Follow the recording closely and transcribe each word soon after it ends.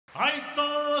I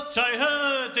thought I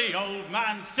heard the old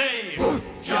man say,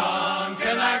 John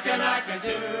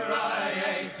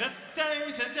Kanaka-naka-doo-ry-ay. Today,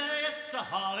 it's a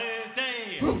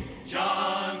holiday.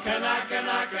 John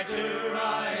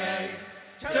Kanaka-naka-doo-ry-ay.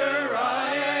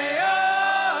 Doo-ry-ay,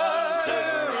 oh,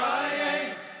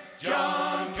 doo-ry-ay.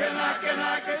 John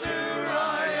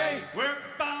Kanaka-naka-doo-ry-ay. We're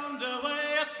bound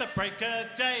away at the break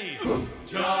of day.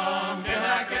 John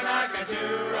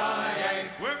Kanaka-naka-doo-ry-ay.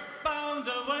 We're bound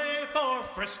away for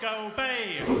Frisco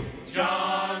Bay.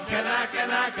 John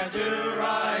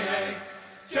Kanaka-naka-doo-ry-ay.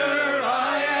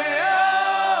 Doo-ry-ay,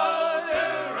 oh,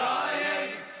 doo-ry-ay.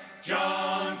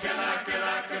 John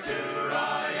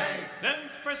Kanaka-naka-doo-ry-ay. Them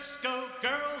Frisco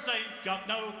girls ain't got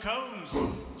no combs.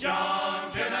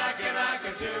 John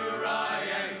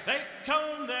Kanaka-naka-doo-ry-ay. They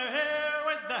comb their hair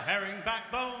with the herring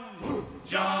backbone.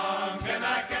 John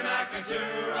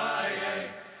Kanaka-naka-doo-ry-ay.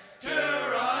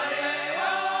 Doo-ry-ay,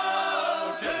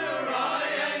 oh,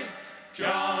 doo-ry-ay.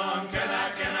 John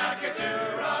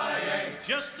Kanaka-naka-doo-ry-ay.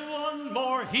 Just one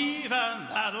more heave and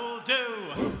that'll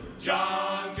do.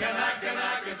 John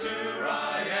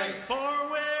Kanaka-naka-doo-ry-ay. For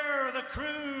we're the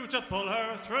crew to pull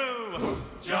her through.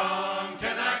 John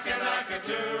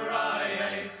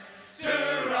Kanaka-naka-doo-ry-ay.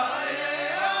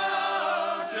 Doo-ry-ay,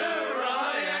 oh,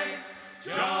 doo-ry-ay.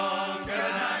 John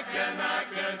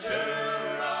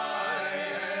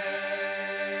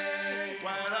Kanaka-naka-doo-ry-ay.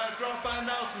 Well, a drop of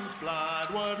Nelson's blood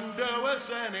wouldn't do us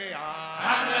any harm.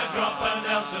 And a drop of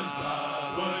Nelson's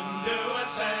blood wouldn't do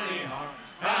us any harm.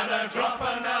 And a drop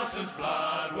of Nelson's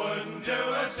blood wouldn't do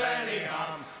us any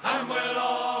harm. And we'll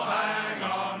all hang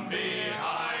on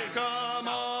behind. Come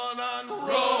on and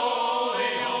Roll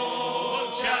the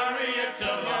old chariot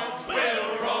along.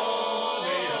 We'll roll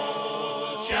the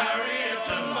old chariot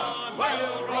along.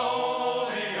 We'll roll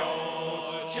the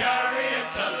old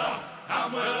chariot along.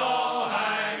 And we'll all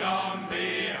hang on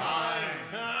behind.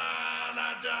 And a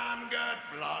damn good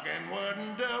flogging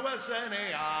wouldn't do us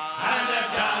any harm. And a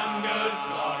damn good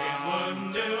flogging wouldn't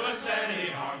do us any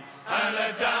harm. And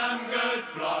a damn good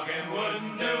flogging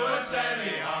wouldn't do us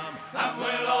any harm. And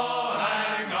we'll all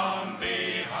hang on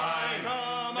behind.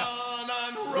 Come on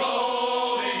and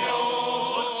Roll the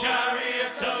old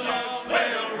chariot along.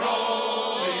 We'll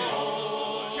roll the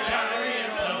old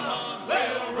chariot along.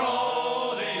 We'll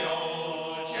roll the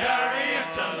old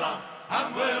chariot along.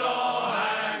 And we'll all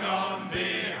hang on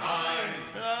behind.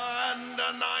 And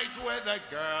a night with the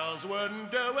girls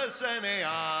wouldn't do us any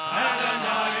harm. And a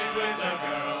night with the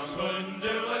girls wouldn't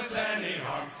do us any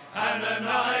harm. And a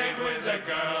night with the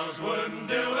girls wouldn't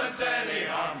do us any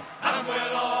harm. And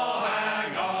we'll all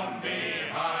hang on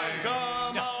behind.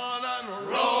 Come on and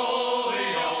Roll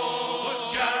the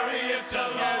old chariot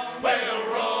along. We'll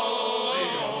roll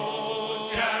the old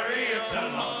chariot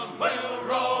along. We'll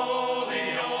roll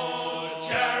the old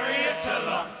chariot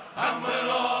along. And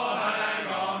we'll all hang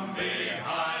on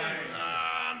behind.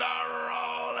 And a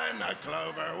roll in the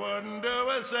clover wouldn't do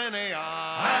us any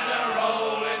harm. And a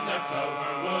roll in the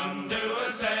clover wouldn't do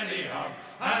us any harm.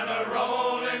 And a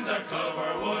roll in the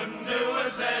clover wouldn't do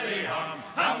us any harm.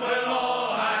 And we'll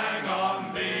all hang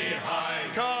on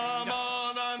behind. Come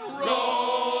on and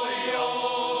Roll the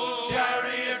old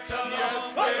chariot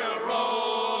along. We'll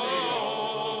roll the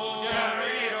old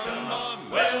chariot along.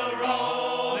 We'll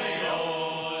roll the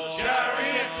old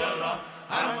chariot along.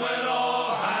 And we'll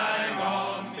all hang